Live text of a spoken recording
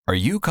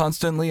Are you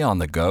constantly on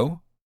the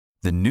go?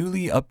 The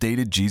newly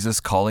updated Jesus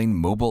Calling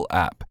mobile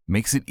app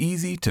makes it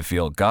easy to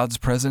feel God's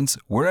presence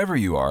wherever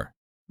you are.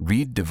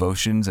 Read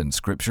devotions and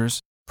scriptures,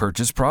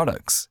 purchase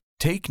products,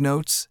 take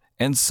notes,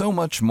 and so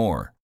much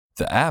more.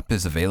 The app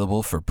is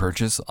available for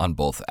purchase on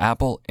both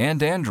Apple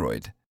and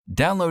Android.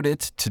 Download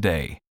it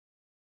today.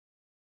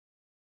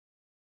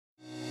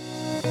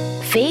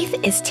 Faith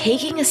is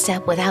taking a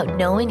step without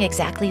knowing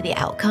exactly the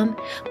outcome,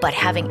 but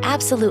having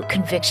absolute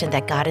conviction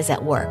that God is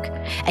at work,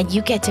 and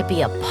you get to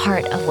be a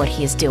part of what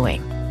He is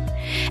doing.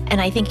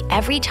 And I think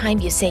every time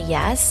you say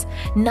yes,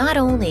 not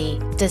only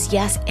does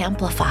yes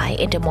amplify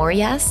into more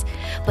yes,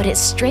 but it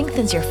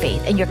strengthens your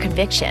faith and your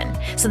conviction.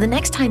 So the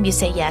next time you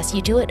say yes,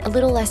 you do it a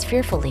little less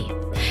fearfully.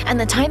 And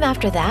the time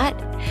after that,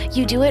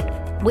 you do it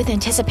with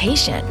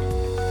anticipation.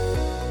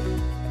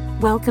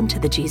 Welcome to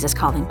the Jesus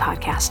Calling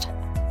podcast.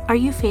 Are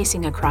you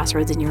facing a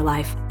crossroads in your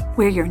life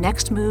where your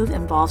next move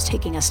involves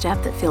taking a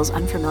step that feels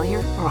unfamiliar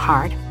or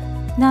hard?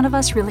 None of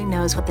us really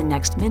knows what the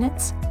next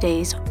minutes,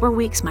 days, or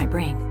weeks might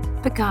bring,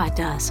 but God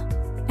does.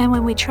 And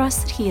when we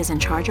trust that He is in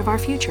charge of our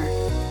future,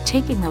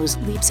 taking those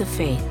leaps of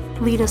faith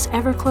lead us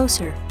ever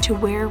closer to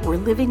where we're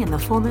living in the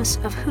fullness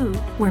of who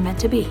we're meant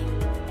to be.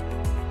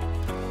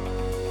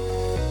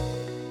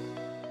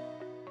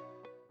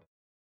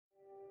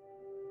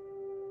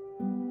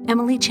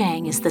 Emily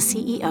Chang is the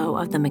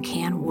CEO of the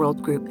McCann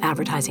World Group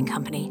advertising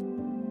company.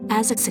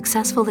 As a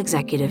successful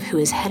executive who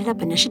has headed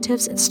up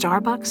initiatives at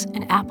Starbucks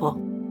and Apple,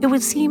 it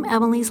would seem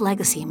Emily's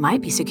legacy might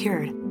be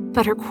secured,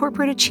 but her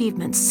corporate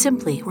achievements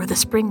simply were the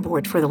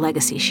springboard for the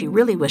legacy she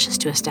really wishes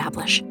to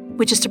establish,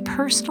 which is to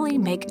personally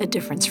make a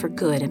difference for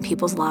good in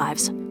people's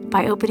lives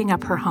by opening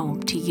up her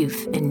home to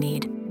youth in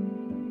need.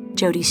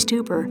 Jody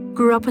Stuber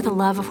grew up with a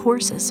love of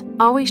horses,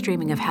 always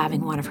dreaming of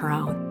having one of her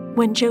own.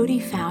 When Jody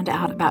found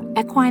out about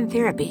equine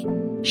therapy,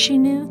 she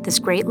knew this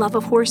great love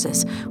of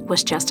horses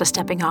was just a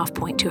stepping-off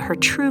point to her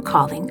true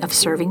calling of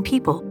serving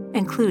people,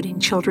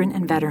 including children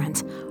and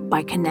veterans,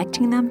 by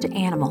connecting them to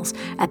animals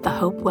at the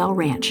Hopewell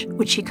Ranch,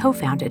 which she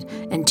co-founded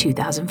in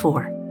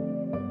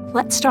 2004.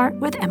 Let's start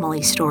with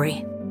Emily's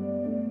story.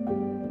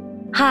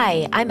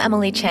 Hi, I'm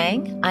Emily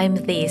Chang. I'm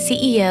the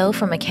CEO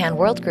for McCann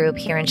World Group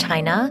here in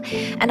China,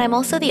 and I'm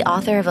also the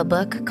author of a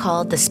book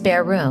called The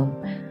Spare Room.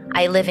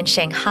 I live in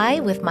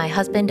Shanghai with my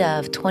husband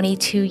of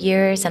 22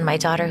 years and my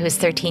daughter who's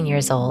 13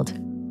 years old.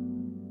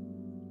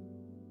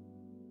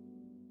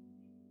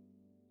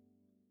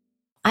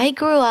 I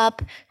grew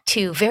up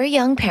to very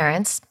young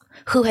parents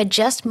who had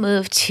just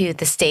moved to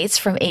the States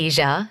from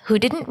Asia, who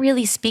didn't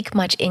really speak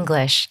much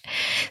English.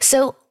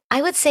 So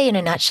I would say in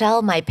a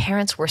nutshell, my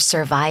parents were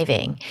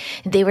surviving.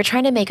 They were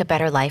trying to make a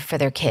better life for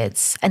their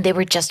kids, and they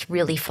were just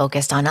really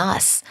focused on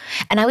us.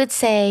 And I would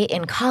say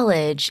in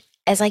college,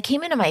 as I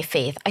came into my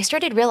faith, I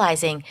started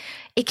realizing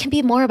it can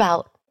be more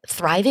about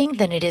thriving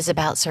than it is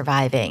about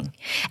surviving.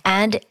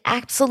 And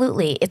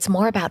absolutely, it's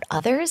more about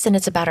others than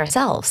it's about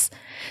ourselves.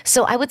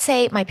 So I would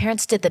say my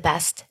parents did the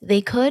best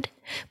they could,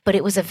 but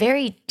it was a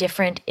very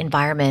different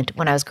environment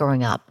when I was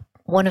growing up,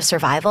 one of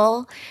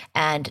survival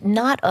and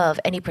not of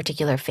any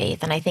particular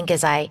faith. And I think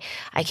as I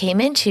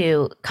came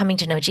into coming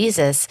to know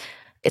Jesus,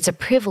 it's a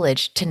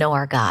privilege to know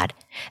our God,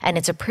 and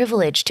it's a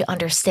privilege to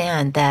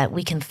understand that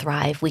we can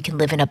thrive, we can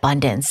live in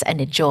abundance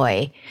and in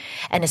joy,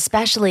 and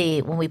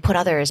especially when we put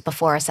others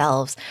before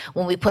ourselves,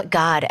 when we put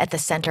God at the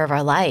center of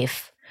our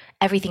life,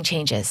 everything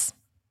changes.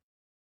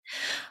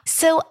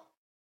 So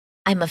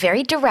I'm a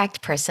very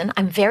direct person.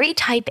 I'm very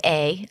type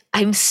A.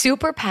 I'm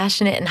super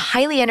passionate and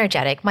highly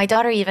energetic. My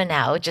daughter even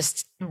now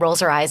just rolls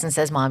her eyes and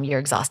says, "Mom, you're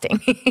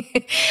exhausting."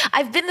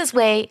 I've been this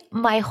way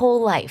my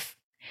whole life.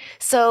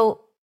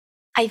 So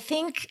I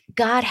think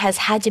God has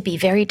had to be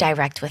very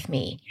direct with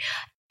me.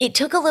 It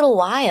took a little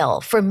while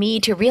for me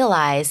to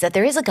realize that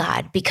there is a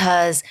God,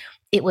 because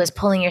it was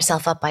pulling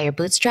yourself up by your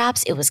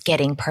bootstraps. It was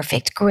getting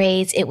perfect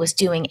grades. It was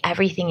doing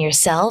everything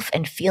yourself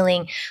and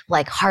feeling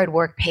like hard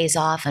work pays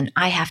off and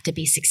I have to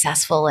be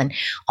successful and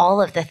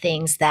all of the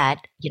things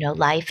that,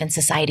 life and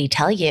society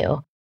tell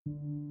you.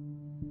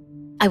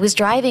 I was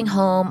driving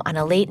home on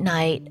a late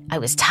night. I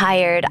was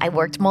tired. I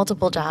worked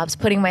multiple jobs,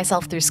 putting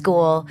myself through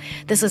school.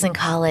 This was in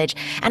college.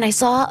 And I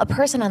saw a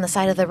person on the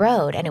side of the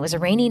road, and it was a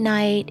rainy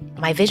night.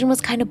 My vision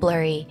was kind of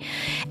blurry.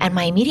 And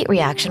my immediate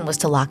reaction was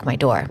to lock my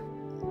door.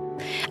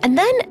 And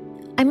then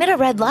I'm at a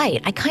red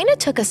light. I kind of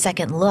took a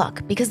second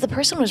look because the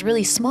person was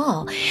really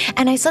small.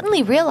 And I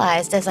suddenly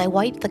realized as I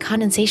wiped the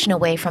condensation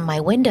away from my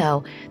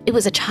window, it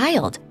was a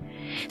child.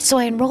 So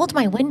I unrolled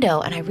my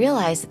window and I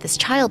realized that this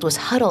child was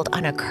huddled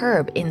on a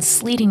curb in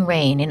sleeting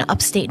rain in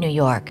upstate New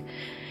York.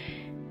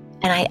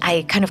 And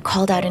I kind of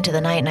called out into the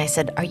night and I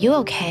said, "Are you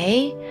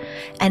okay?"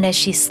 And as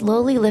she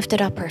slowly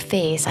lifted up her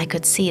face, I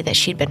could see that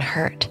she'd been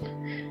hurt.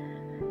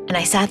 And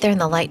I sat there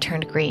and the light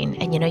turned green.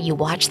 And you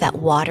watch that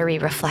watery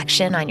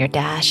reflection on your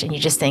dash and you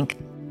just think,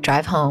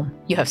 drive home.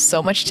 You have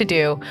so much to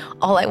do.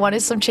 All I want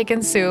is some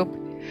chicken soup.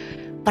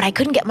 But I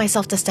couldn't get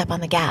myself to step on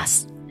the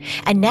gas.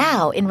 And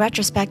now, in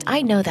retrospect,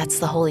 I know that's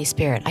the Holy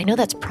Spirit. I know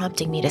that's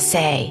prompting me to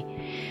say,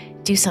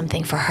 do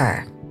something for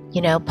her.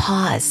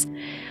 Pause.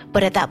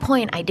 But at that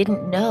point, I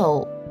didn't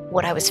know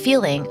what I was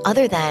feeling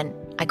other than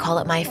I call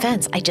it my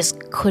offense. I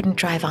just couldn't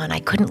drive on. I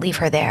couldn't leave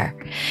her there.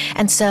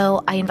 And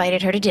so I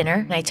invited her to dinner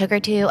and I took her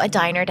to a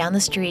diner down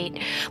the street.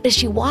 But as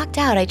she walked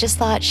out, I just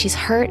thought, she's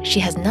hurt. She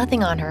has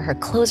nothing on her. Her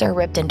clothes are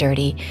ripped and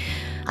dirty.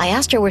 I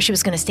asked her where she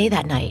was going to stay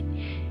that night.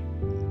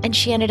 And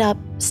she ended up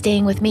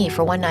staying with me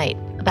for one night,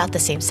 about the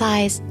same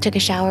size, took a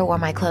shower, wore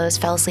my clothes,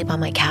 fell asleep on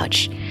my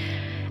couch.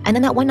 And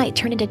then that one night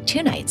turned into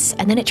 2 nights,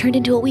 and then it turned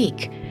into a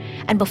week.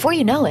 And before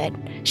you know it,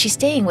 she's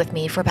staying with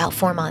me for about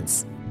 4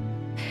 months.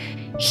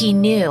 He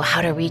knew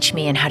how to reach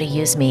me and how to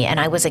use me, and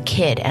I was a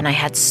kid, and I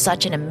had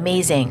such an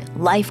amazing,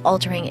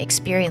 life-altering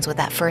experience with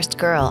that first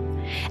girl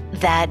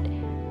that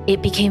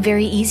it became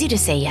very easy to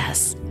say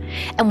yes.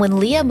 And when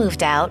Leah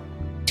moved out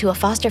to a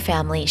foster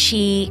family,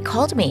 she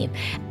called me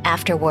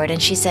afterward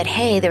and she said,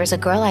 "Hey, there was a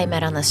girl I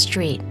met on the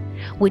street.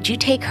 Would you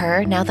take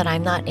her now that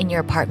I'm not in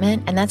your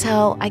apartment?" And that's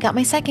how I got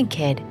my second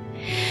kid.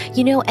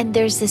 And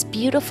there's this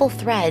beautiful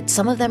thread.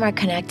 Some of them are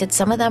connected,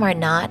 some of them are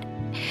not.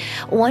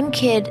 One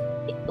kid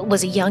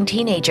was a young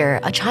teenager,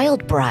 a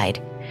child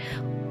bride.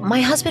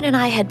 My husband and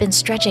I had been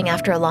stretching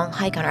after a long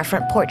hike on our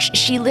front porch.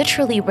 She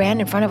literally ran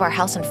in front of our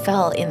house and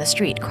fell in the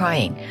street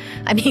crying.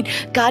 I mean,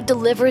 God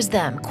delivers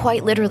them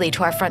quite literally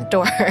to our front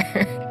door.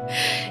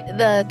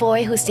 The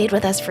boy who stayed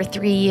with us for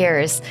 3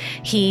 years,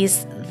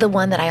 he's the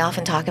one that I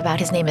often talk about.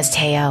 His name is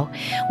Teo.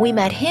 We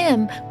met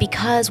him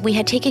because we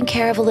had taken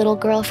care of a little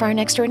girl for our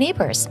next door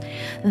neighbors.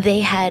 They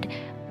had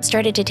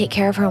started to take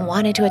care of her and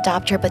wanted to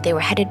adopt her, but they were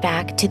headed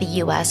back to the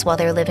US while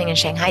they were living in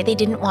Shanghai. They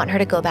didn't want her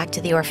to go back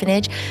to the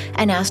orphanage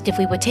and asked if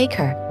we would take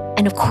her.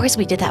 And of course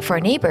we did that for our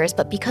neighbors,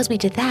 but because we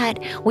did that,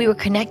 we were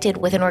connected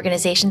with an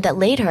organization that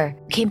later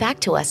came back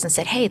to us and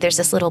said, "Hey, there's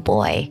this little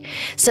boy."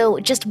 So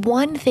just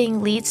one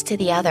thing leads to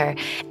the other.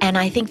 And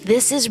I think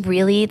this is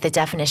really the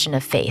definition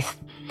of faith.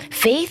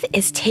 Faith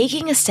is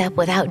taking a step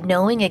without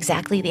knowing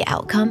exactly the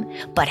outcome,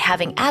 but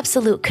having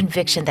absolute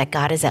conviction that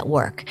God is at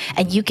work,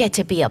 and you get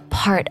to be a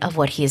part of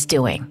what He is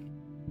doing.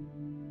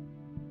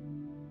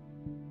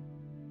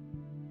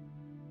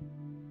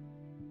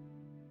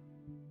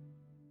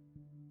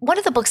 One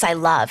of the books I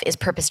love is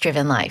Purpose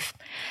Driven Life.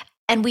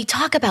 And we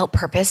talk about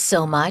purpose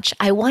so much,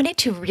 I wanted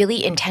to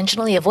really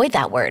intentionally avoid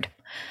that word.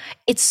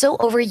 It's so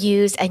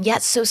overused and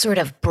yet so sort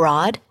of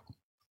broad.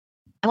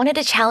 I wanted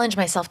to challenge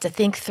myself to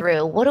think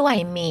through, what do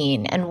I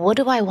mean and what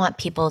do I want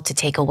people to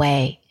take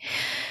away?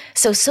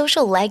 So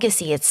social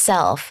legacy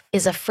itself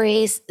is a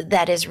phrase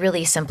that is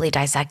really simply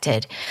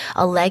dissected.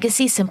 A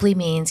legacy simply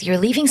means you're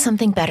leaving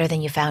something better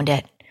than you found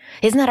it.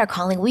 Isn't that our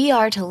calling? We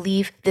are to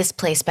leave this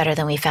place better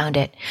than we found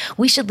it.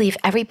 We should leave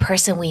every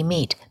person we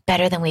meet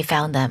better than we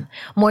found them,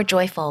 more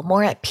joyful,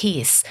 more at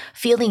peace,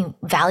 feeling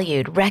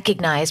valued,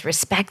 recognized,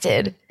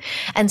 respected.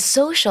 And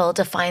social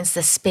defines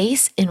the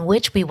space in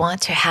which we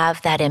want to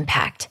have that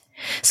impact.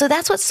 So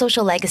that's what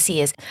social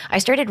legacy is. I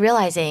started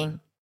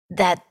realizing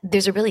that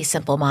there's a really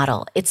simple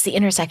model. It's the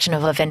intersection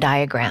of a Venn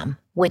diagram,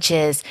 which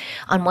is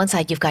on one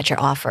side, you've got your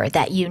offer,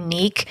 that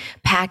unique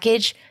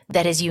package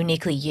that is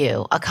uniquely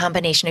you, a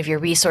combination of your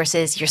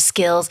resources, your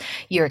skills,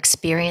 your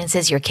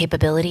experiences, your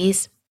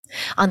capabilities.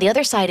 On the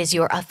other side is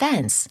your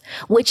offense,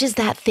 which is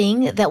that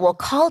thing that will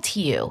call to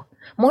you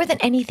more than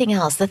anything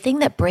else, the thing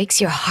that breaks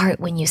your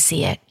heart when you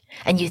see it.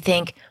 And you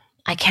think,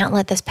 I can't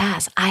let this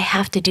pass. I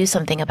have to do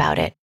something about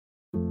it.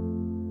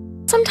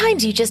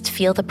 Sometimes you just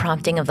feel the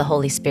prompting of the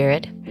Holy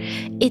Spirit.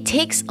 It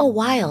takes a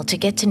while to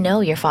get to know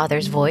your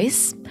Father's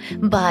voice,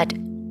 but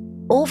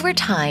over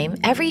time,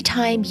 every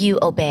time you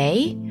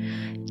obey,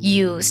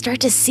 you start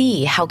to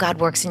see how God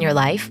works in your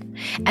life.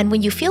 And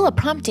when you feel a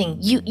prompting,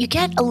 you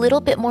get a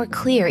little bit more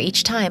clear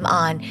each time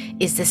on,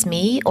 is this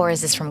me or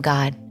is this from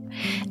God?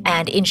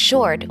 And in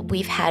short,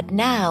 we've had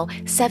now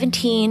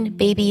 17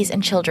 babies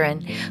and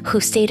children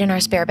who stayed in our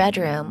spare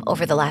bedroom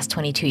over the last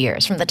 22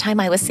 years, from the time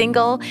I was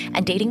single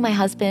and dating my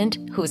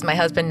husband, who's my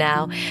husband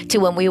now, to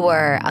when we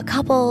were a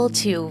couple,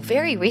 to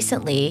very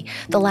recently,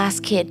 the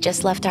last kid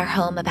just left our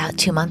home about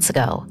 2 months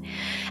ago.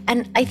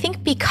 And I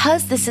think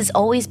because this has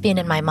always been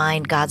in my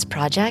mind, God's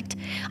project,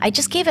 I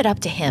just gave it up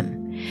to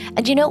Him.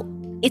 And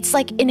it's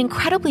like an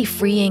incredibly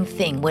freeing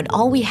thing when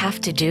all we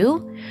have to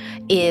do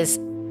is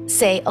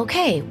say,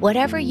 okay,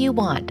 whatever you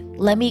want,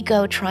 let me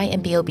go try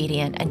and be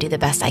obedient and do the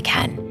best I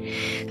can.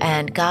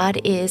 And God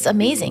is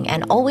amazing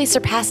and always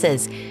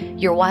surpasses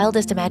your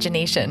wildest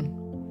imagination.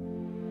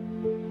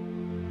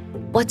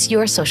 What's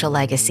your social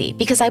legacy?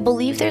 Because I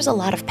believe there's a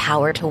lot of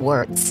power to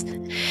words.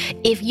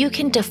 If you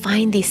can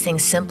define these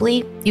things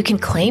simply, you can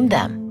claim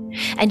them.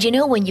 And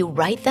when you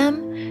write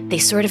them, they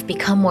sort of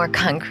become more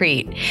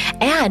concrete.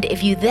 And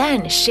if you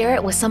then share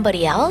it with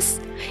somebody else,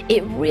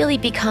 it really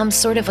becomes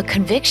sort of a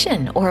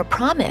conviction or a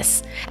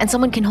promise, and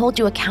someone can hold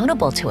you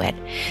accountable to it.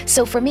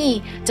 So for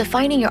me,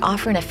 defining your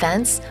offer and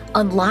offense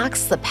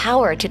unlocks the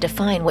power to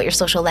define what your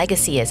social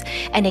legacy is.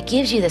 And it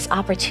gives you this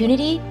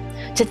opportunity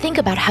to think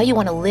about how you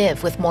want to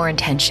live with more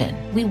intention.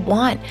 We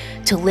want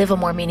to live a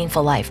more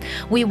meaningful life.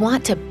 We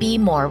want to be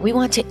more. We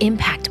want to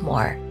impact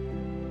more.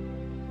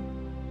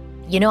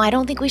 I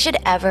don't think we should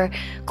ever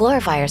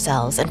glorify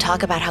ourselves and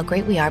talk about how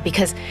great we are,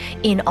 because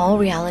in all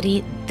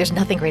reality, there's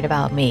nothing great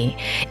about me.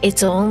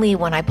 It's only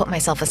when I put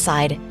myself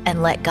aside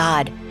and let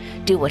God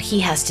do what he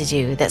has to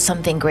do that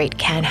something great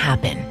can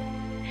happen.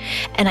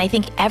 And I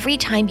think every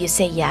time you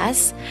say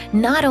yes,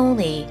 not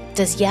only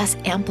does yes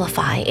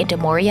amplify into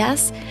more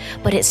yes,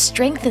 but it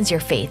strengthens your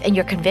faith and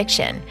your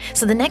conviction.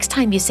 So the next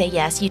time you say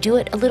yes, you do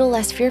it a little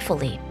less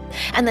fearfully.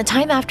 And the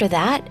time after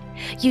that,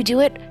 you do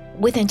it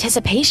with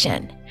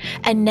anticipation.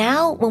 And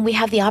now when we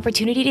have the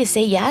opportunity to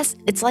say yes,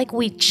 it's like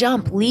we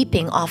jump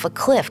leaping off a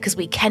cliff because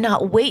we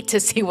cannot wait to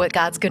see what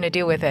God's going to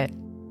do with it.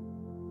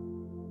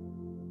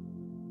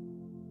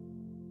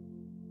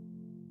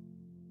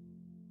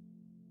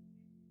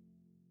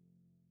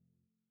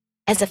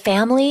 As a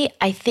family,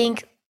 I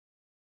think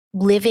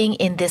living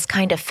in this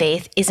kind of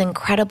faith is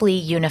incredibly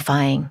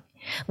unifying.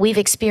 We've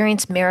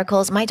experienced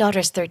miracles. My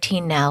daughter's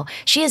 13 now.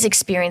 She has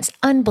experienced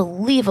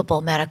unbelievable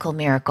medical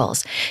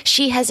miracles.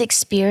 She has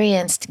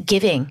experienced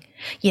giving,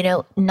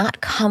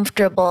 not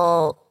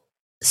comfortable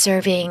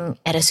serving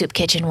at a soup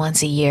kitchen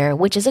once a year,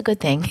 which is a good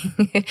thing,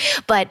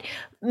 but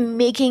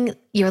making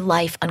your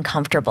life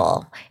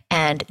uncomfortable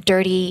and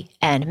dirty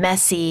and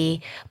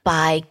messy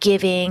by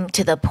giving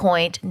to the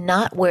point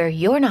not where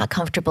you're not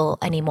comfortable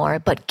anymore,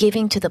 but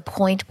giving to the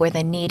point where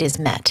the need is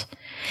met.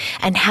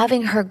 And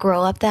having her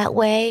grow up that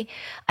way,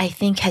 I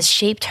think has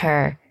shaped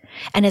her,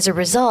 and as a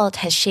result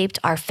has shaped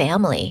our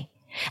family.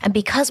 And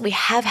because we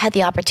have had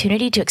the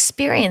opportunity to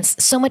experience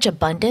so much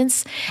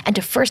abundance and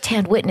to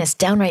firsthand witness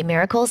downright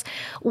miracles,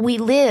 we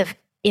live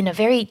in a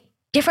very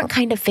different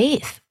kind of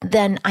faith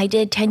than I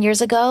did 10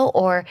 years ago,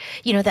 or,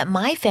 that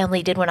my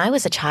family did when I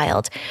was a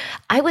child.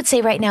 I would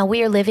say right now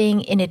we are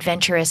living in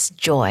adventurous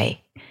joy.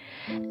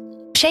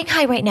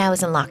 Shanghai right now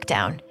is in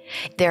lockdown.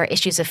 There are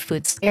issues of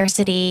food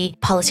scarcity.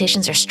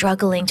 Politicians are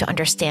struggling to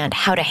understand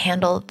how to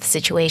handle the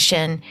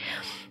situation.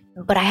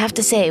 But I have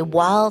to say,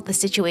 while the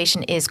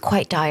situation is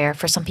quite dire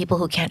for some people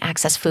who can't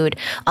access food,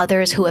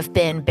 others who have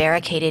been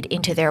barricaded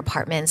into their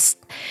apartments,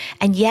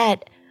 and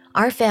yet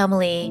our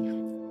family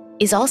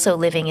is also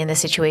living in this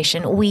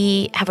situation.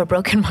 We have a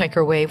broken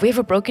microwave, we have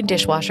a broken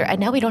dishwasher, and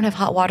now we don't have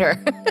hot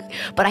water.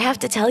 But I have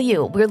to tell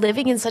you, we're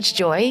living in such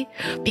joy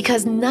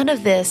because none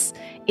of this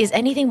is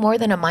anything more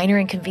than a minor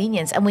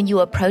inconvenience. And when you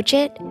approach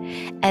it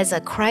as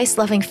a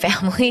Christ-loving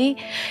family,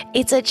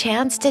 it's a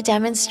chance to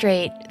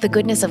demonstrate the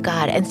goodness of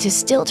God and to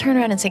still turn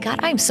around and say, God,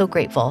 I'm so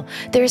grateful.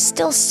 There is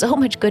still so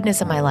much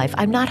goodness in my life.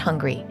 I'm not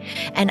hungry.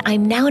 And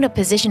I'm now in a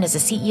position as a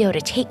CEO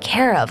to take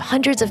care of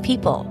hundreds of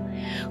people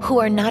who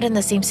are not in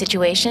the same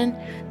situation.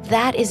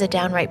 That is a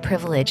downright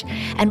privilege.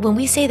 And when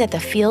we say that the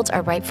fields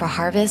are ripe for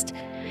harvest,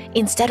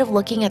 instead of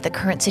looking at the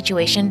current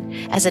situation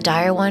as a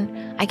dire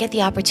one, I get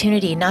the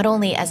opportunity, not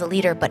only as a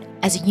leader, but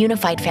as a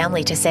unified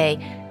family, to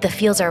say, the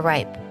fields are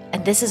ripe,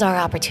 and this is our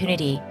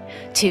opportunity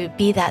to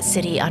be that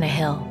city on a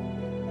hill.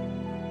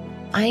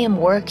 I am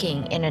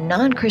working in a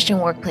non-Christian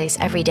workplace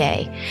every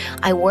day.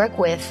 I work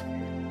with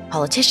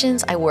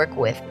politicians, I work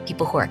with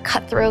people who are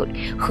cutthroat,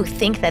 who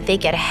think that they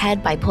get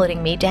ahead by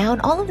putting me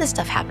down. All of this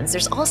stuff happens.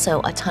 There's also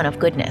a ton of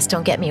goodness,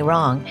 don't get me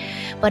wrong,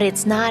 but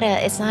it's not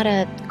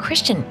a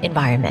Christian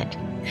environment.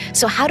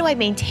 So how do I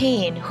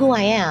maintain who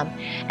I am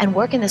and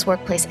work in this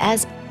workplace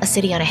as a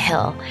city on a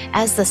hill,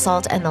 as the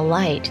salt and the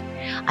light?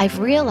 I've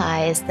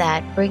realized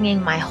that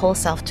bringing my whole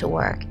self to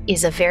work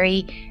is a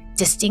very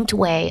distinct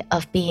way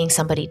of being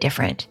somebody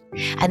different.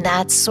 And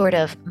that's sort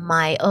of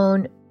my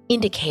own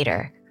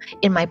indicator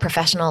in my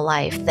professional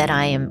life that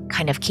I am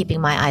kind of keeping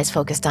my eyes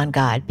focused on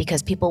God,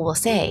 because people will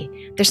say,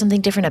 there's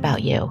something different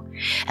about you.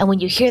 And when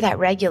you hear that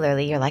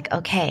regularly, you're like,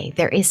 okay,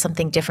 there is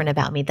something different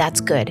about me.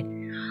 That's good.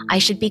 I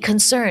should be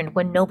concerned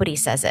when nobody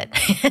says it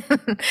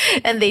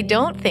and they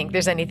don't think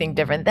there's anything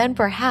different. Then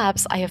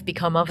perhaps I have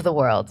become of the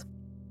world.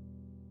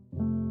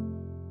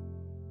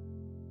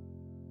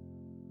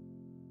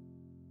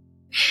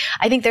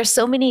 I think there's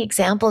so many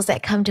examples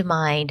that come to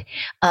mind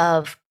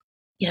of,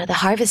 the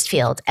harvest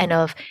field and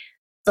of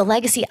the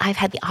legacy I've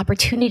had the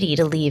opportunity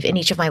to leave in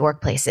each of my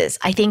workplaces.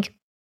 I think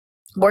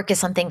work is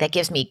something that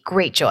gives me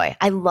great joy.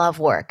 I love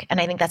work. And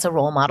I think that's a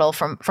role model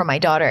from my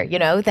daughter,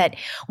 that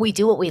we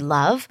do what we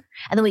love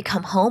and then we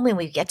come home and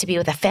we get to be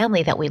with a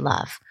family that we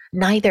love.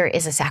 Neither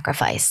is a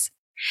sacrifice.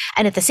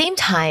 And at the same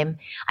time,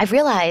 I've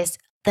realized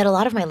that a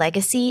lot of my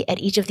legacy at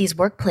each of these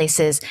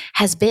workplaces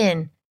has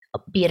been,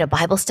 be it a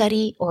Bible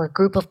study or a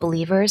group of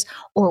believers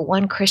or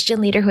one Christian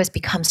leader who has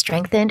become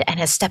strengthened and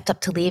has stepped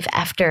up to leave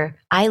after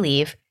I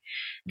leave,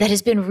 that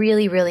has been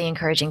really, really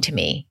encouraging to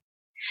me.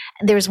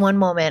 There was one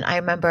moment I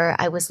remember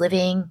I was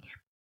living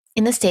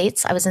in the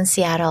States. I was in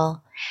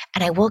Seattle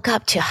and I woke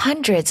up to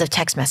hundreds of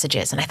text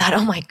messages and I thought,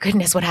 oh my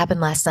goodness, what happened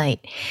last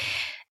night?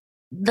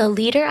 The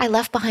leader I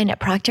left behind at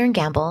Procter &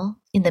 Gamble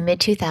in the mid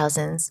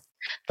 2000s,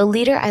 the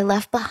leader I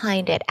left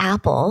behind at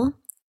Apple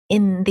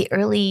in the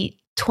early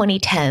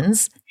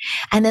 2010s,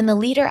 and then the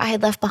leader I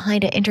had left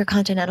behind at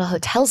Intercontinental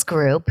Hotels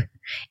Group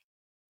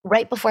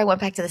right before I went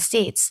back to the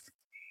States,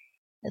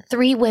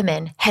 three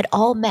women had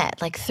all met,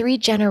 like three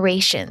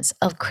generations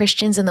of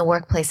Christians in the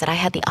workplace that I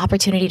had the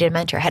opportunity to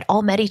mentor, had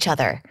all met each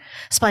other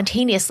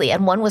spontaneously.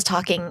 And one was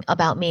talking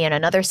about me, and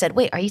another said,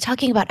 "Wait, are you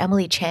talking about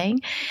Emily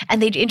Chang?"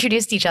 And they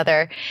introduced each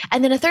other.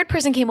 And then a third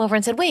person came over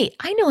and said, "Wait,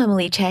 I know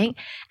Emily Chang."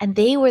 And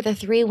they were the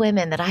three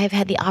women that I have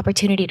had the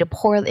opportunity to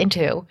pour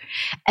into.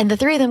 And the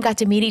three of them got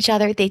to meet each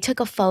other. They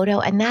took a photo,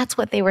 and that's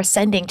what they were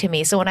sending to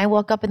me. So when I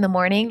woke up in the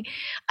morning,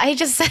 I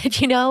just said,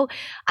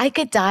 I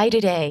could die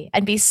today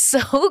and be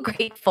so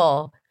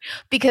grateful,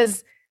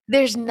 because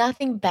there's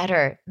nothing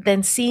better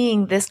than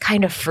seeing this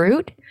kind of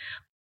fruit.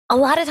 A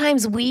lot of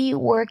times we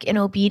work in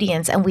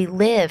obedience and we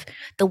live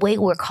the way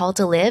we're called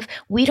to live.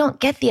 We don't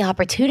get the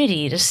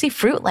opportunity to see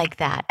fruit like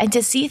that, and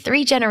to see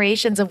three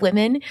generations of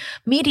women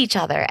meet each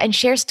other and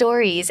share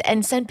stories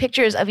and send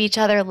pictures of each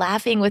other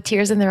laughing with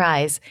tears in their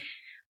eyes.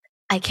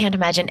 I can't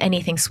imagine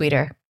anything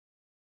sweeter.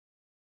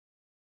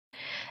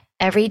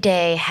 Every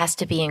day has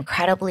to be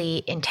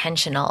incredibly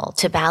intentional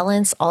to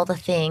balance all the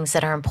things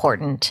that are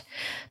important.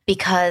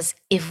 Because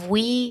if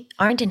we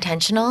aren't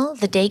intentional,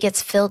 the day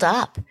gets filled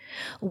up.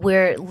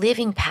 We're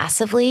living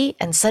passively,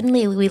 and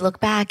suddenly we look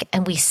back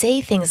and we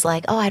say things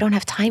like, "Oh, I don't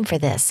have time for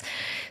this."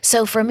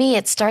 So for me,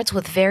 it starts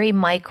with very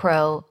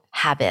micro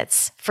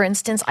habits. For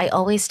instance, I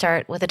always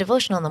start with a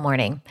devotional in the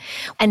morning.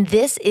 And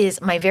this is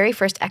my very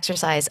first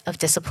exercise of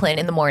discipline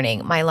in the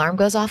morning. My alarm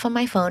goes off on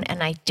my phone,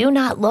 and I do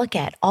not look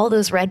at all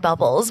those red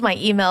bubbles, my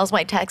emails,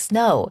 my texts.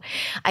 No,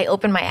 I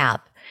open my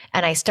app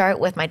and I start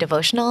with my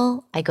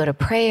devotional. I go to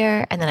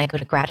prayer, and then I go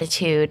to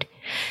gratitude.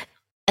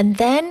 And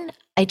then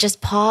I just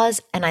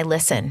pause and I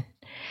listen.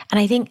 And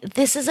I think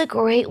this is a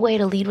great way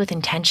to lead with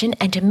intention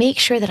and to make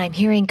sure that I'm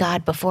hearing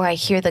God before I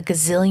hear the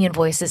gazillion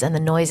voices and the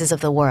noises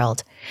of the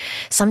world.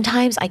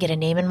 Sometimes I get a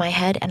name in my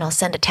head and I'll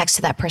send a text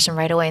to that person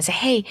right away and say,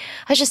 "Hey,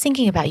 I was just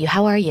thinking about you.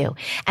 How are you?"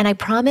 And I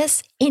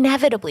promise,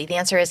 inevitably, the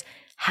answer is,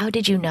 "How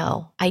did you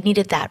know? I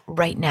needed that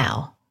right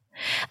now."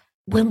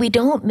 When we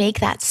don't make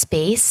that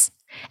space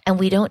and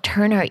we don't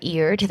turn our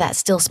ear to that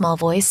still small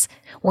voice,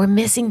 we're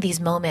missing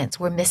these moments.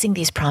 We're missing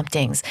these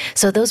promptings.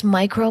 So those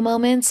micro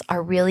moments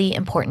are really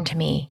important to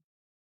me.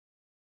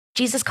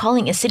 Jesus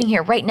Calling is sitting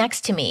here right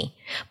next to me,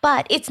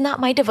 but it's not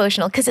my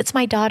devotional because it's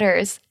my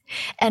daughter's.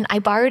 And I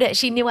borrowed it.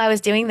 She knew I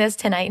was doing this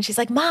tonight, and she's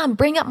like, "Mom,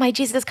 bring up my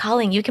Jesus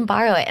Calling. You can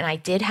borrow it." And I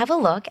did have a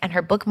look, and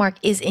her bookmark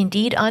is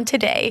indeed on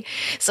today.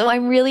 So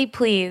I'm really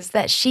pleased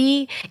that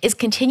she is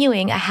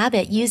continuing a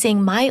habit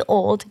using my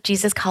old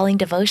Jesus Calling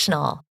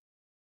devotional.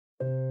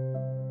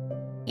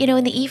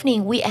 In the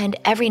evening, we end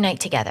every night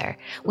together.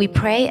 We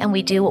pray and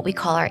we do what we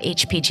call our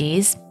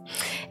HPGs.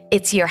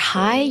 It's your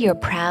high, your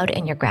proud,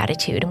 and your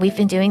gratitude. And we've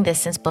been doing this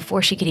since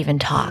before she could even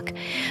talk.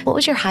 What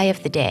was your high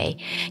of the day?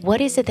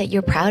 What is it that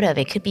you're proud of?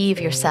 It could be of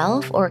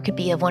yourself, or it could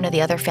be of one of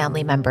the other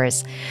family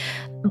members.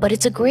 But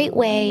it's a great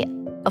way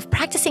of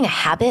practicing a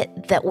habit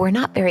that we're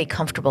not very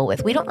comfortable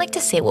with. We don't like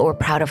to say what we're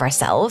proud of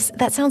ourselves.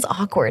 That sounds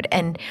awkward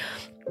and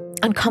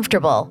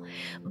uncomfortable.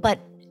 But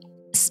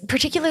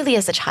particularly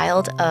as a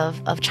child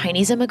of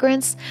Chinese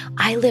immigrants,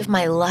 I lived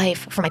my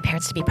life for my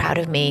parents to be proud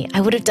of me.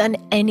 I would have done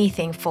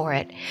anything for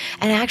it.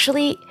 And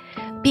actually,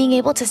 being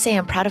able to say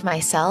I'm proud of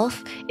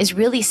myself is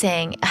really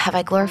saying, have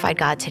I glorified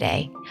God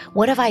today?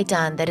 What have I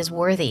done that is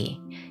worthy?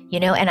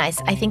 And I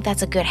think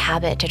that's a good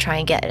habit to try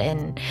and get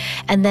in.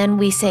 And then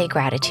we say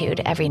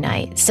gratitude every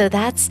night. So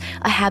that's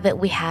a habit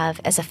we have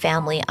as a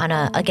family on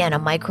a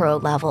micro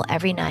level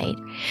every night.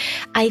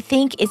 I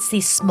think it's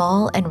these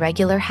small and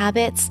regular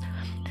habits.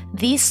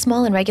 These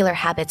small and regular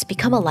habits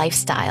become a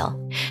lifestyle,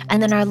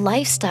 and then our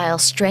lifestyle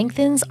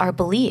strengthens our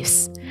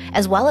beliefs,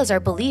 as well as our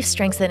beliefs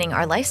strengthening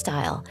our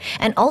lifestyle.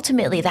 And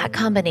ultimately, that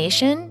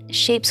combination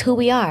shapes who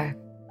we are.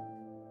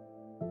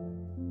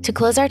 To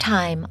close our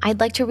time, I'd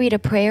like to read a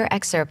prayer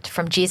excerpt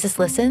from Jesus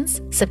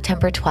Listens,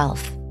 September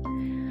 12th.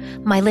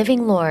 My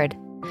living Lord,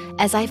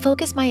 as I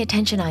focus my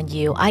attention on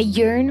you, I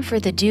yearn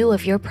for the dew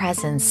of your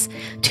presence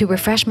to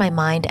refresh my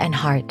mind and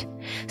heart.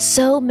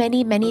 So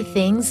many, many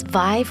things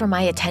vie for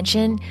my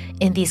attention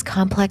in these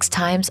complex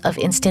times of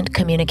instant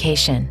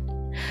communication.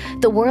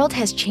 The world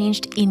has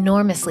changed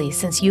enormously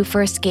since you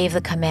first gave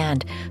the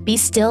command, "Be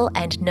still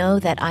and know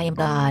that I am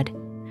God."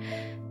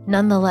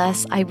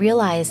 Nonetheless, I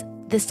realize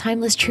this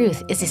timeless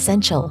truth is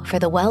essential for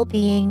the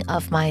well-being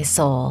of my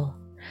soul.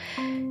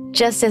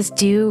 Just as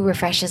dew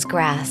refreshes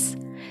grass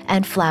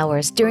and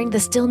flowers during the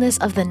stillness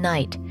of the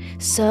night,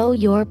 so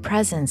your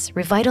presence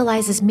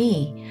revitalizes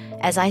me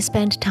as I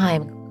spend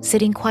time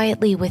sitting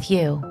quietly with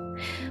you.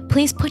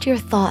 Please put your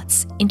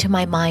thoughts into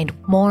my mind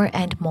more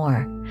and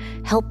more.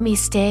 Help me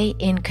stay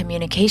in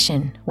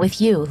communication with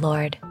you,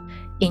 Lord.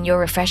 In your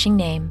refreshing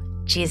name,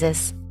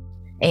 Jesus.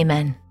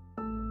 Amen.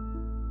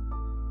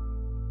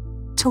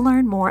 To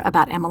learn more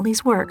about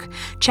Emily's work,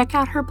 check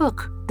out her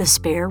book, The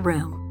Spare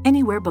Room,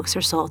 anywhere books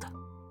are sold.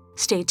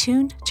 Stay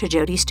tuned to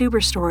Jody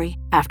Stuber's story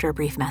after a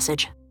brief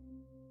message.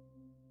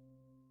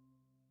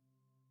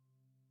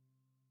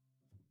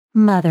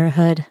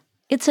 Motherhood.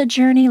 It's a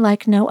journey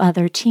like no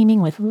other,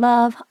 teeming with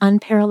love,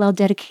 unparalleled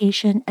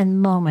dedication,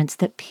 and moments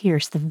that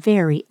pierce the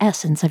very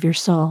essence of your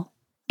soul.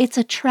 It's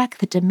a trek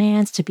that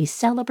demands to be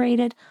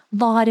celebrated,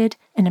 lauded,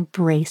 and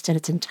embraced in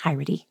its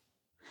entirety.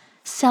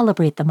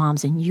 Celebrate the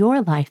moms in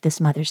your life this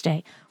Mother's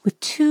Day with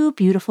 2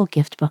 beautiful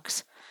gift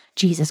books,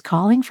 Jesus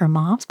Calling for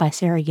Moms by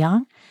Sarah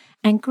Young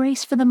and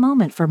Grace for the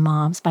Moment for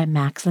Moms by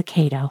Max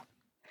Lucado.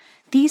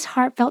 These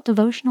heartfelt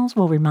devotionals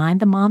will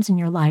remind the moms in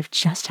your life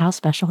just how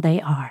special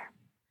they are.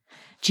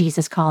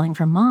 Jesus Calling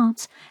for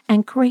Moms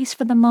and Grace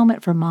for the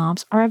Moment for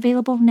Moms are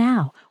available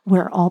now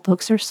where all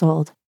books are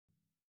sold.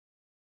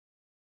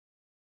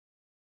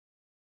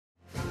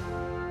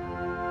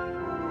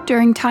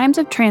 During times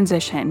of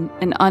transition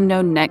and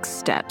unknown next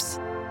steps,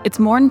 it's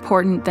more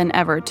important than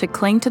ever to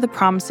cling to the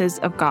promises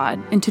of God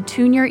and to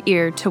tune your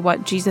ear to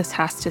what Jesus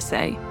has to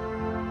say.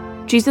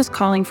 Jesus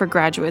Calling for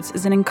Graduates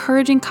is an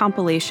encouraging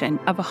compilation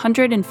of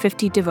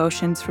 150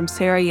 devotions from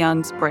Sarah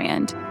Young's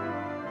brand.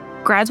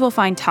 Grads will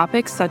find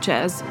topics such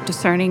as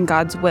discerning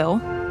God's will,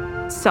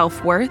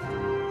 self-worth,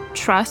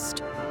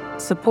 trust,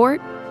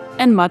 support,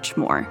 and much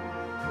more.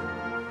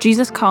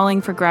 Jesus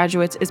Calling for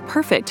Graduates is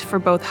perfect for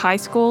both high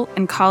school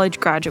and college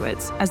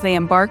graduates as they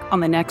embark on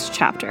the next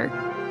chapter.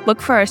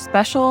 Look for a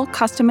special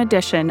custom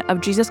edition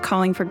of Jesus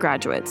Calling for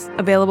Graduates,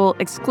 available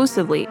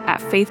exclusively at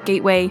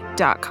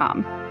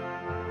faithgateway.com.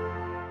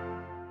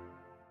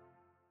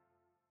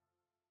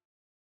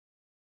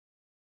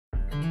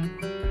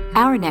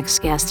 Our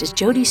next guest is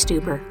Jody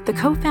Stuber, the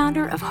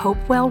co-founder of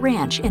Hopewell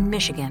Ranch in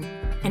Michigan,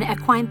 an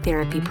equine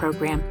therapy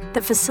program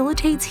that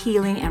facilitates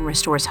healing and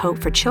restores hope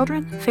for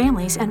children,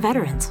 families, and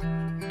veterans.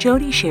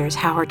 Jody shares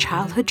how her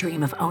childhood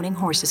dream of owning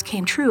horses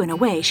came true in a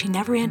way she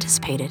never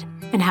anticipated,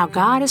 and how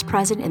God is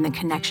present in the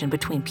connection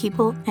between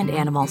people and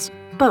animals,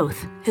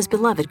 both His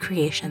beloved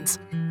creations.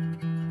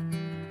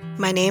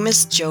 My name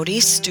is Jody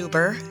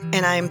Stuber,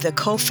 and I'm the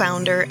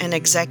co-founder and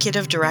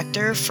executive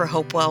director for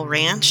Hopewell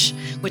Ranch,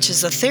 which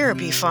is a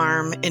therapy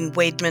farm in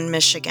Wademan,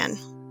 Michigan.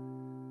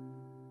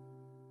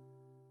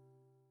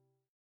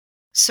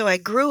 So I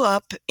grew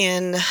up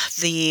in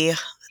the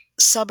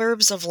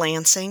suburbs of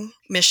Lansing,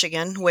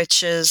 Michigan,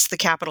 which is the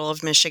capital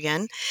of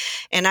Michigan,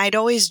 and I'd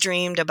always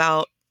dreamed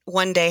about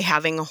one day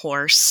having a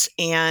horse,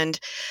 and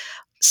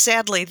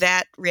sadly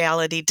that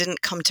reality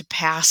didn't come to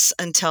pass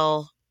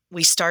until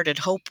we started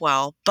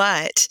Hopewell,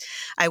 but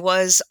I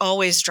was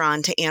always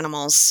drawn to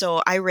animals.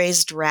 So I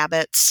raised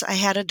rabbits, I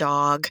had a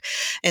dog,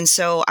 and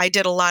so I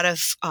did a lot of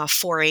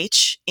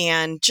 4-H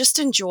and just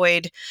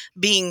enjoyed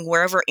being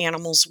wherever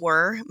animals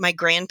were. My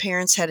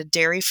grandparents had a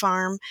dairy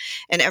farm,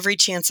 and every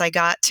chance I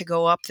got to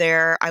go up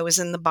there, I was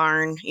in the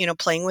barn,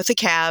 playing with the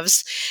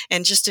calves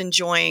and just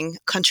enjoying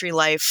country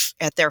life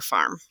at their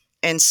farm.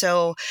 And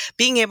so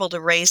being able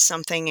to raise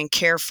something and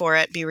care for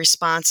it, be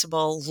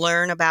responsible,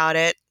 learn about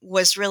it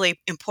was really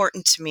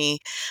important to me.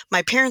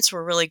 My parents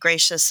were really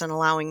gracious in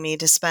allowing me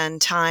to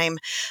spend time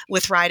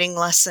with riding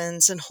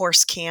lessons and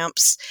horse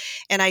camps.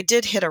 And I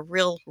did hit a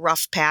real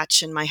rough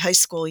patch in my high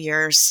school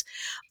years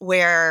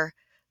where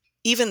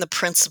even the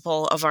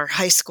principal of our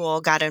high school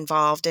got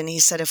involved, and he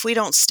said, if we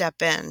don't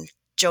step in,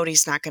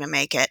 Jody's not going to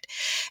make it.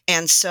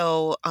 And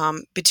so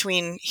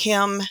between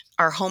him,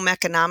 our home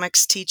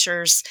economics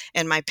teachers,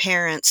 and my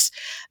parents,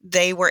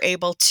 they were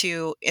able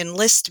to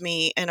enlist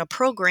me in a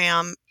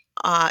program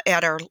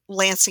at our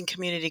Lansing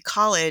Community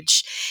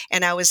College.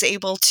 And I was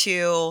able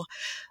to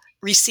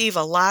receive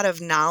a lot of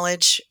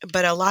knowledge,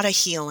 but a lot of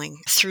healing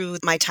through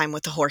my time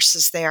with the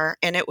horses there.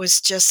 And it was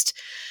just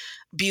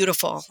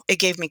beautiful. It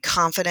gave me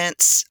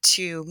confidence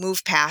to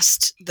move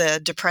past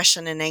the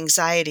depression and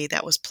anxiety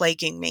that was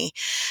plaguing me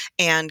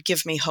and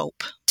give me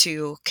hope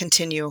to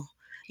continue,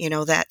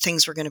 that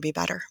things were going to be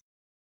better.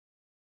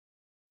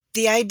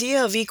 The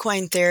idea of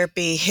equine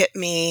therapy hit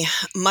me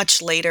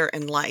much later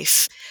in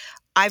life.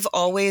 I've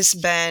always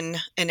been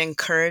an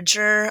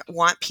encourager,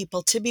 want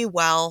people to be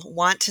well,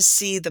 want to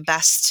see the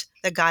best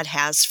that God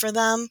has for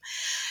them.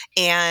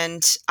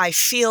 And I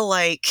feel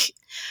like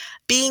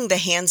being the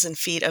hands and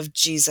feet of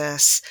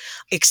Jesus,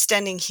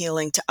 extending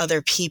healing to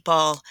other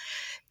people,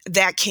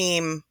 that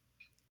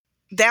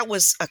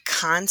was a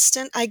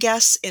constant, I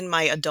guess, in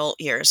my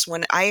adult years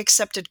when I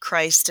accepted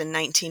Christ in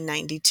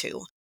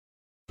 1992.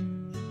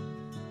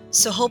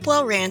 So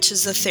Hopewell Ranch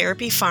is a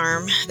therapy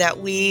farm that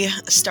we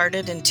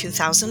started in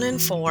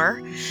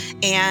 2004.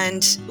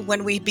 And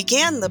when we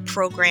began the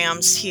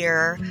programs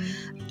here,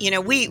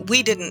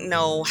 we didn't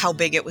know how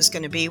big it was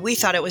going to be. We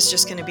thought it was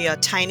just going to be a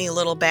tiny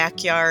little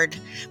backyard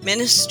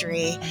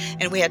ministry.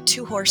 And we had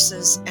 2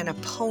 horses and a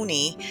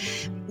pony,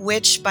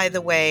 which, by the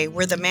way,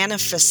 were the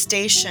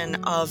manifestation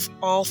of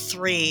all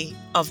 3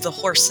 of the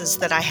horses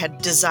that I had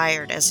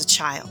desired as a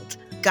child.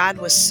 God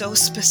was so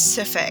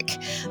specific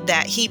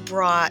that He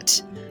brought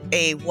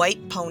a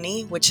white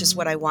pony, which is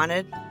what I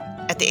wanted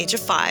at the age of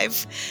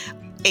 5,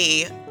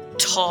 a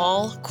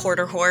tall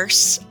quarter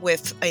horse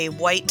with a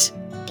white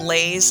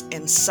blaze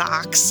and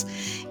socks,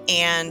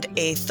 and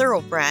a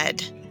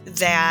thoroughbred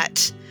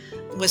that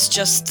was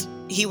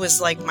he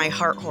was like my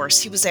heart horse.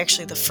 He was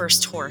actually the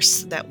first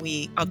horse that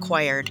we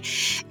acquired.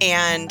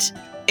 And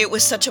it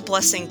was such a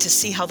blessing to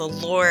see how the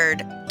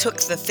Lord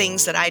took the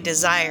things that I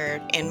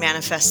desired and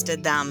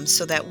manifested them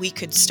so that we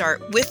could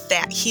start with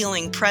that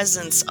healing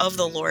presence of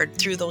the Lord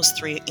through those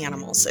 3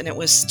 animals. And it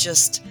was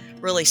just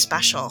really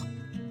special.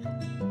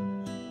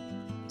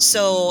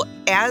 So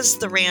as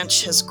the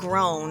ranch has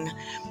grown,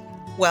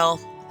 well,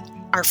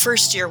 our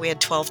first year we had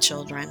 12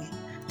 children.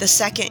 The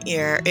second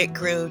year, it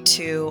grew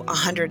to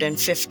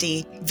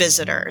 150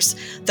 visitors.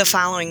 The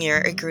following year,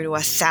 it grew to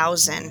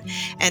 1,000.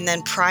 And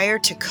then prior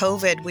to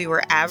COVID, we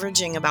were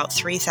averaging about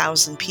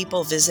 3,000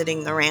 people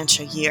visiting the ranch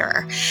a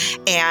year.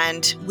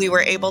 And we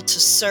were able to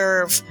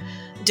serve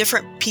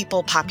different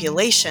people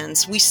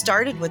populations. We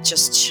started with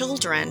just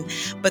children,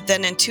 but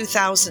then in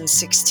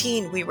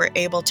 2016, we were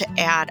able to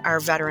add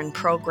our veteran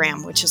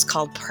program, which is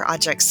called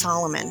Project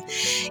Solomon.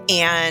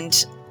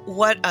 And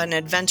what an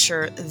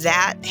adventure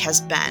that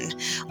has been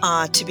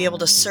to be able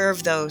to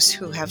serve those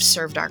who have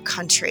served our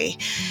country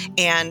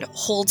and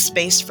hold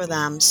space for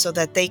them so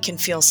that they can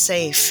feel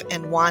safe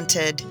and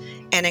wanted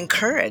and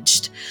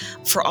encouraged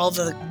for all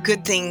the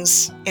good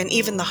things and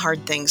even the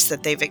hard things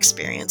that they've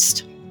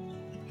experienced.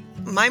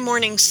 My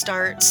morning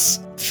starts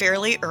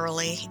fairly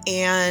early,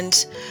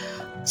 and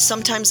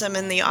sometimes I'm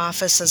in the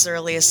office as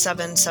early as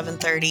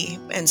 7:30,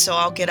 and so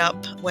I'll get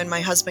up when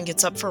my husband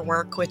gets up for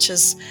work, which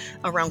is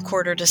around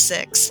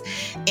 5:45,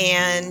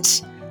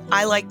 and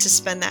I like to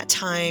spend that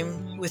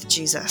time with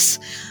Jesus.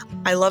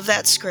 I love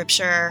that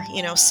scripture,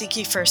 seek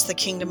ye first the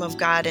kingdom of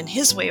God and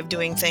his way of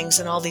doing things,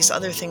 and all these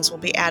other things will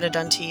be added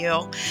unto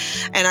you.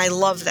 And I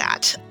love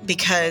that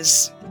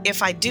because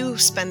if I do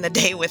spend the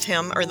day with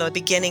him or the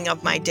beginning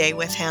of my day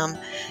with him,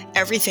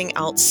 everything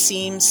else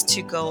seems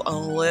to go a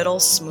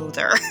little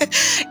smoother.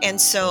 And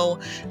so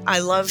I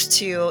love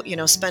to,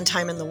 spend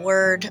time in the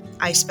Word.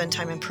 I spend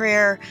time in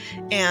prayer,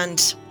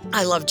 and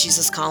I love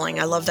Jesus Calling.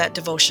 I love that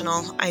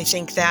devotional. I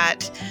think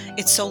that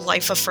it's so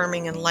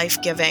life-affirming and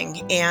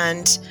life-giving,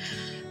 and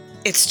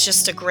it's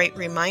just a great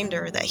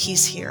reminder that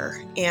he's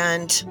here.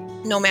 And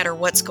no matter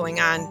what's going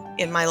on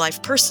in my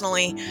life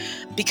personally,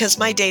 because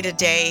my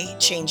day-to-day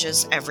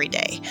changes every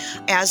day.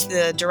 As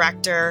the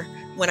director,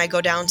 when I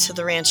go down to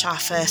the ranch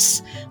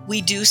office,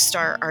 we do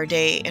start our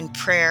day in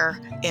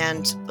prayer,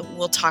 and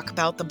we'll talk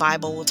about the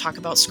Bible, we'll talk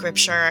about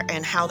scripture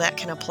and how that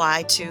can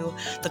apply to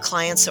the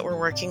clients that we're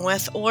working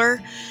with, or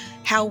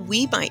how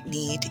we might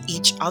need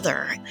each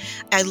other.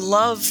 I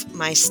love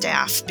my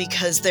staff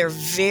because they're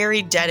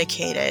very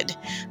dedicated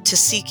to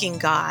seeking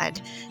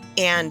God,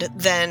 and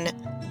then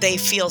they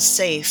feel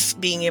safe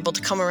being able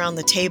to come around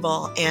the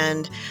table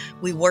and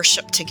we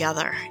worship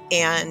together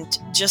and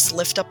just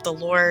lift up the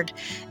Lord.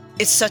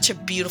 It's such a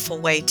beautiful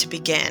way to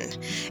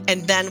begin.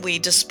 And then we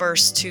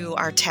disperse to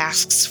our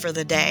tasks for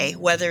the day,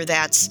 whether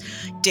that's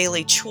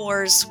daily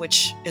chores,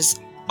 which is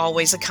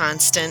always a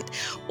constant,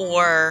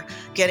 or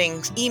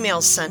getting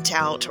emails sent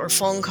out or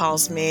phone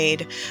calls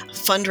made,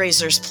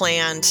 fundraisers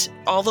planned,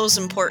 all those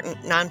important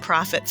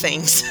nonprofit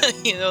things,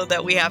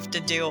 that we have to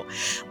do.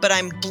 But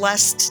I'm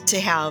blessed to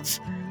have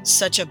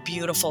such a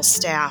beautiful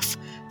staff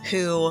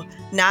who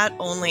not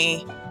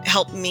only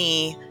help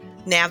me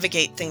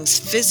navigate things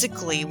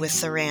physically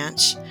with the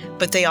ranch,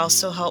 but they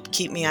also help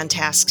keep me on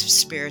task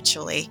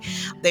spiritually.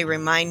 They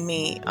remind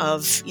me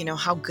of,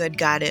 how good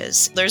God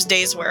is. There's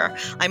days where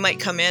I might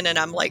come in and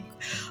I'm like,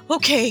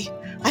 okay,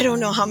 I don't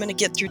know how I'm going to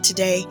get through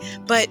today,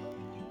 but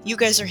you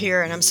guys are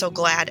here and I'm so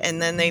glad. And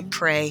then they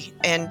pray.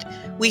 And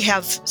we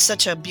have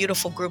such a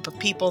beautiful group of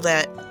people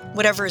that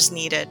whatever is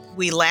needed,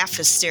 we laugh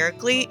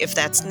hysterically if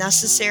that's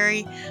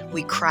necessary.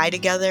 We cry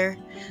together.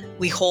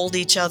 We hold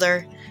each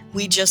other.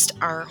 We just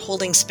are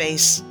holding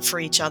space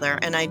for each other.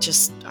 And I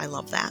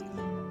love that.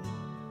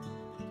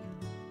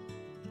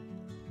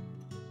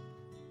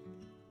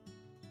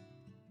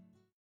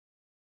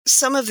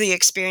 Some of the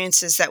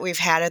experiences that we've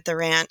had at the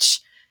ranch,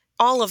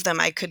 all of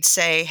them, I could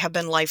say, have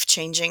been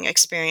life-changing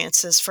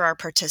experiences for our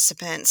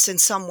participants in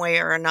some way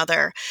or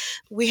another.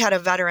 We had a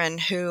veteran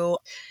who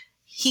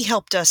he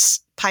helped us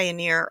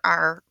pioneer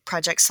our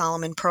Project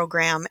Solomon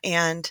program,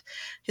 and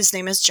his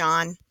name is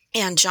John.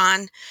 And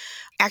John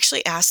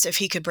actually asked if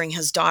he could bring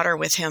his daughter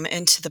with him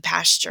into the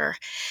pasture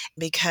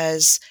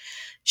because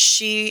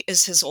she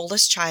is his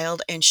oldest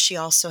child, and she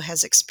also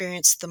has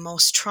experienced the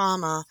most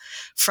trauma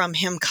from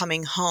him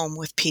coming home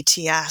with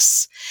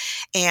PTS.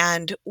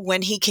 And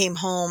when he came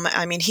home,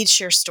 he'd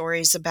share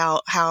stories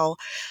about how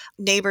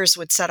neighbors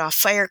would set off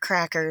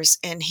firecrackers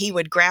and he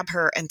would grab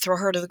her and throw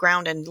her to the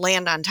ground and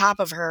land on top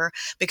of her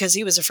because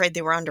he was afraid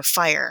they were under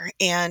fire.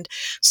 And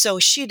so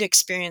she'd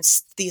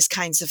experienced these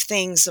kinds of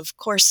things, of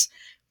course,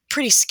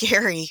 pretty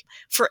scary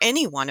for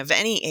anyone of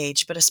any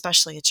age, but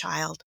especially a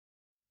child.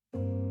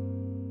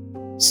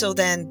 So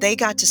then they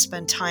got to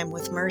spend time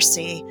with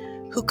Mercy,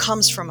 who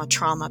comes from a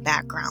trauma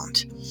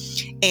background.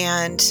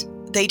 And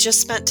they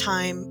just spent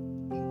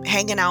time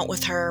hanging out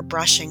with her,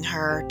 brushing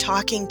her,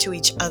 talking to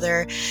each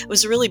other. It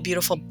was a really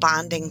beautiful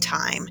bonding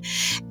time.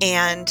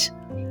 And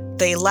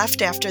they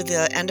left after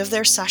the end of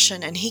their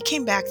session, and he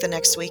came back the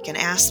next week and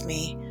asked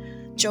me,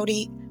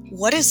 Jody,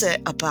 what is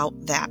it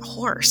about that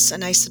horse?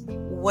 And I said,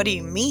 what do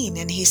you mean?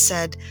 And he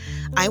said,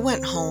 I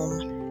went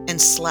home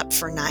and slept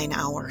for 9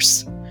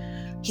 hours.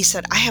 He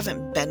said, I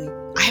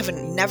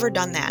haven't never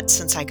done that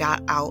since I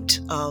got out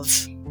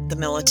of the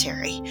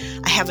military.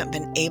 I haven't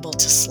been able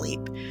to sleep.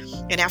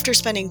 And after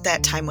spending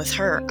that time with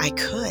her, I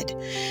could.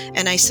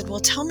 And I said, well,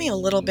 tell me a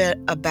little bit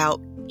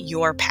about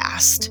your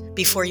past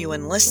before you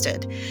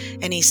enlisted.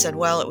 And he said,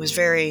 well, it was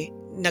very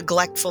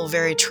neglectful,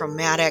 very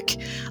traumatic,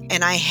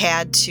 and I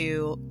had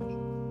to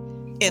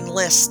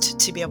enlist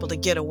to be able to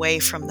get away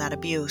from that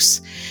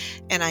abuse.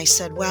 And I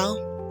said,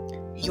 well,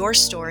 your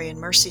story and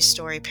Mercy's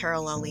story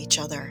parallel each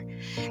other.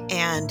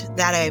 And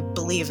that, I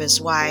believe,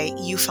 is why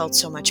you felt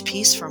so much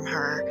peace from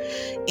her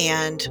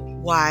and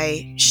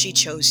why she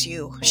chose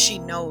you. She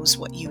knows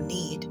what you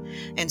need.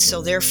 And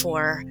so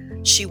therefore,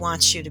 she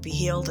wants you to be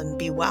healed and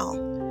be well.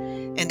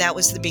 And that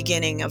was the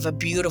beginning of a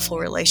beautiful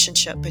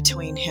relationship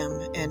between him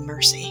and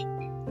Mercy.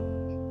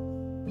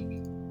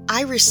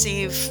 I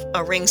receive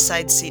a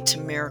ringside seat to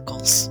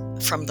miracles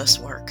from this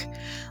work.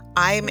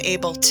 I'm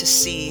able to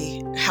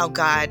see how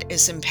God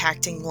is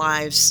impacting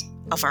lives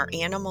of our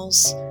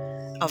animals,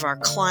 of our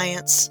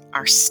clients,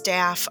 our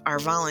staff, our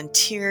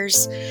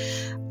volunteers.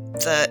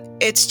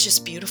 It's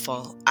just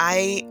beautiful.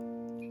 I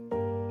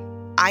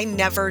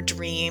never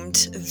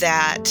dreamed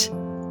that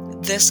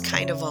this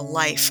kind of a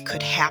life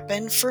could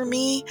happen for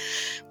me.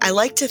 I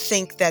like to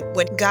think that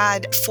when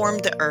God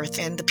formed the earth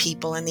and the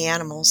people and the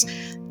animals,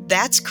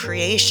 that's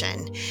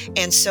creation.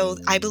 And so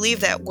I believe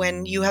that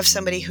when you have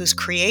somebody who's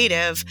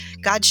creative,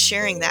 God's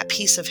sharing that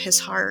piece of his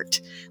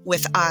heart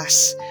with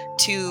us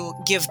to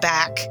give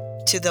back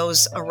to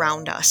those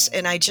around us.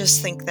 And I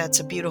just think that's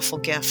a beautiful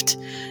gift,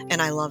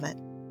 and I love it.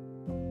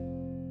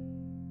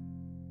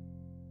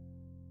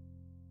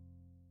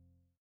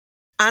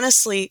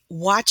 Honestly,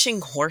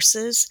 watching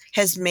horses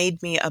has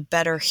made me a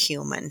better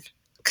human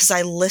because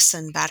I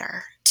listen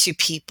better to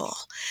people.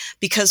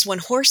 Because when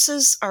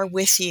horses are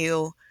with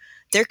you,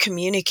 they're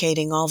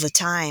communicating all the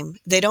time.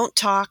 They don't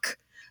talk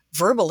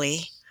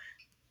verbally.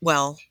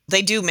 Well,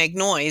 they do make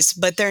noise,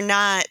 but they're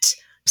not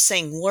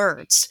saying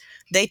words.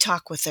 They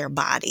talk with their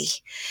body.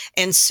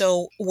 And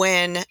so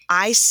when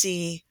I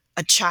see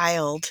a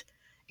child,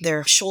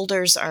 their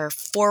shoulders are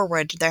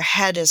forward, their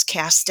head is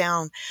cast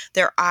down,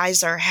 their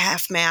eyes are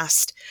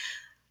half-mast,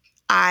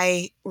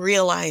 I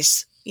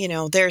realize,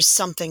 there's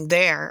something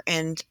there.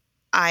 And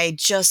I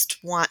just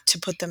want to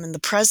put them in the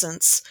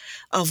presence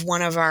of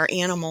one of our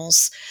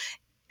animals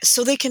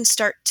so they can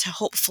start to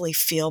hopefully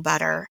feel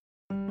better.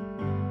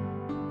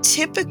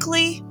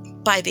 Typically,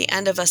 by the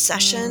end of a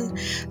session,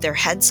 their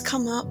heads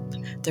come up,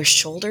 their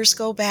shoulders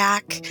go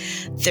back,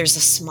 there's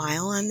a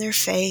smile on their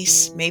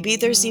face, maybe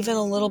there's even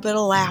a little bit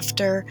of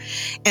laughter,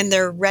 and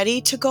they're ready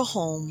to go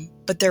home,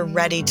 but they're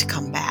ready to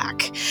come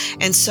back.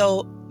 And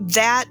so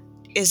that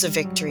is a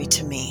victory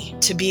to me,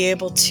 to be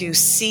able to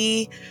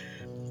see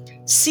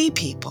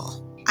people.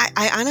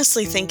 I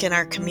honestly think in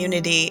our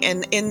community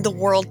and in the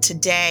world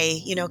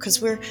today, because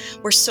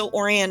we're so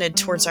oriented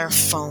towards our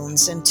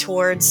phones and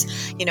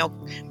towards,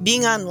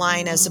 being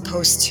online as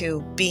opposed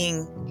to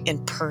being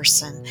in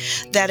person,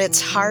 that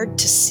it's hard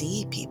to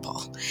see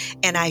people.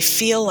 And I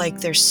feel like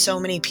there's so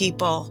many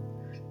people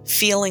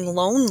feeling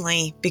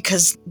lonely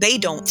because they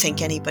don't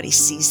think anybody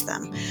sees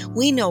them.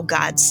 We know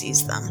God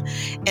sees them.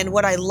 And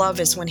what I love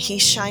is when he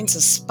shines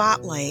a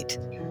spotlight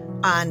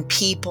on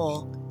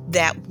people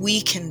that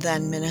we can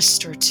then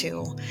minister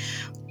to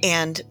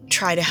and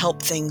try to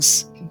help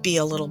things be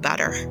a little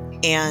better.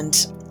 And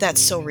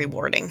that's so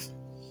rewarding.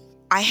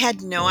 I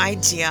had no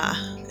idea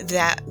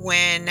that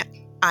when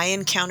I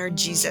encountered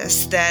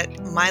Jesus,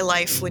 that my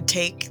life would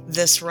take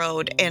this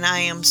road, and I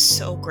am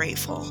so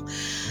grateful.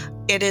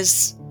 It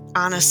is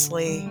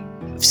honestly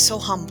so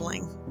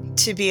humbling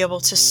to be able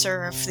to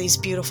serve these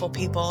beautiful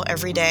people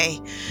every day.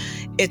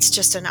 It's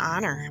just an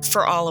honor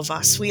for all of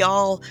us.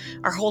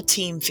 Our whole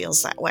team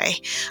feels that way.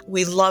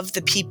 We love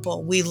the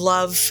people. We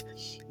love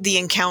the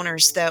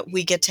encounters that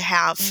we get to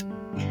have.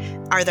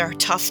 Are there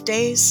tough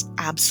days?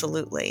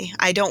 Absolutely.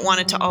 I don't want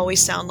it to always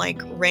sound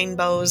like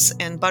rainbows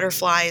and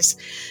butterflies,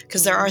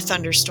 because there are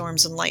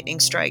thunderstorms and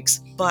lightning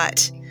strikes.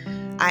 But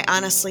I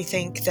honestly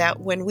think that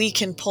when we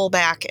can pull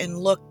back and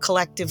look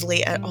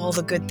collectively at all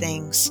the good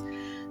things,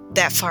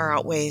 that far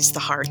outweighs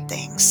the hard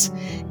things.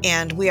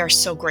 And we are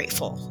so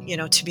grateful,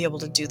 to be able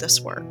to do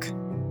this work.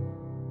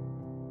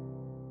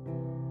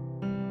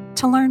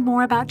 To learn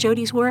more about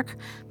Jody's work,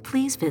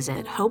 please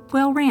visit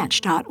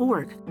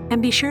hopewellranch.org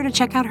and be sure to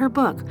check out her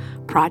book,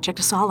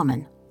 Project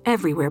Solomon,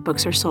 everywhere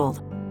books are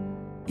sold.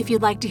 If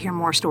you'd like to hear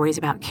more stories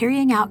about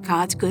carrying out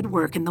God's good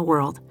work in the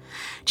world,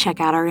 check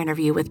out our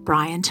interview with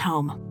Brian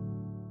Tome.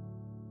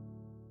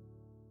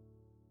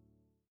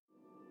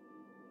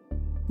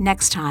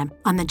 Next time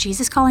on the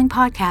Jesus Calling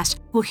podcast,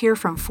 we'll hear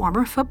from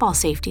former football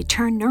safety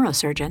turned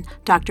neurosurgeon,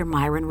 Dr.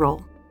 Myron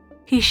Rolle.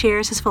 He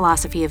shares his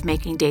philosophy of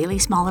making daily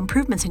small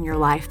improvements in your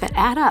life that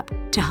add up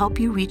to help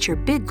you reach your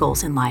big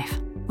goals in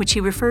life, which he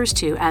refers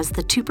to as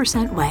the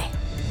 2% way.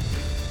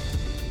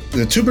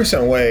 The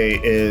 2% way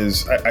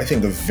is, I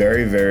think, a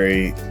very,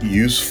 very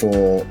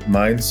useful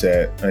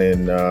mindset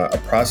in a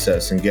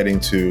process in getting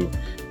to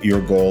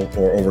your goal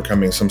or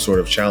overcoming some sort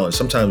of challenge.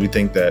 Sometimes we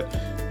think that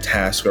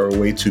tasks are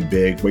way too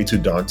big, way too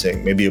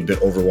daunting, maybe a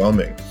bit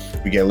overwhelming.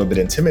 We get a little bit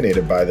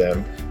intimidated by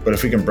them. But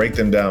if we can break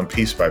them down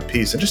piece by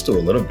piece and just do a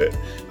little bit,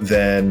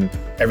 then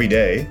every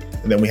day,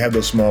 and then we have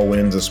those small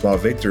wins and small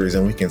victories,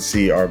 and we can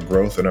see our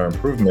growth and our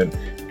improvement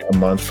a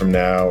month from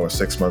now or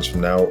 6 months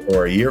from now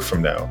or a year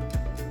from now.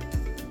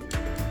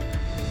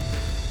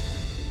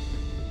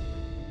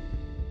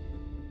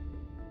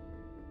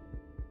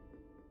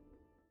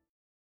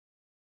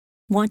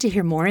 Want to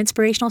hear more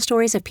inspirational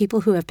stories of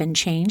people who have been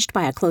changed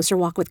by a closer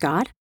walk with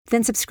God?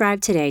 Then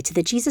subscribe today to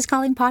the Jesus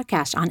Calling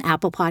podcast on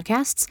Apple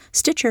Podcasts,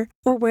 Stitcher,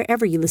 or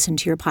wherever you listen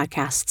to your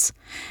podcasts.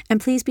 And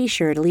please be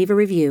sure to leave a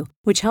review,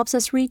 which helps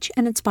us reach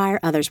and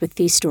inspire others with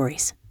these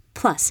stories.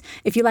 Plus,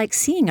 if you like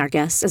seeing our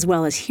guests as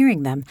well as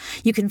hearing them,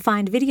 you can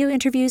find video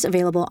interviews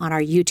available on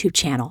our YouTube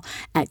channel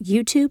at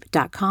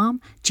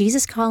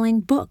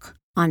youtube.com/JesusCallingBook,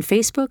 on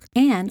Facebook,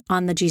 and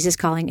on the Jesus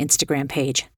Calling Instagram page.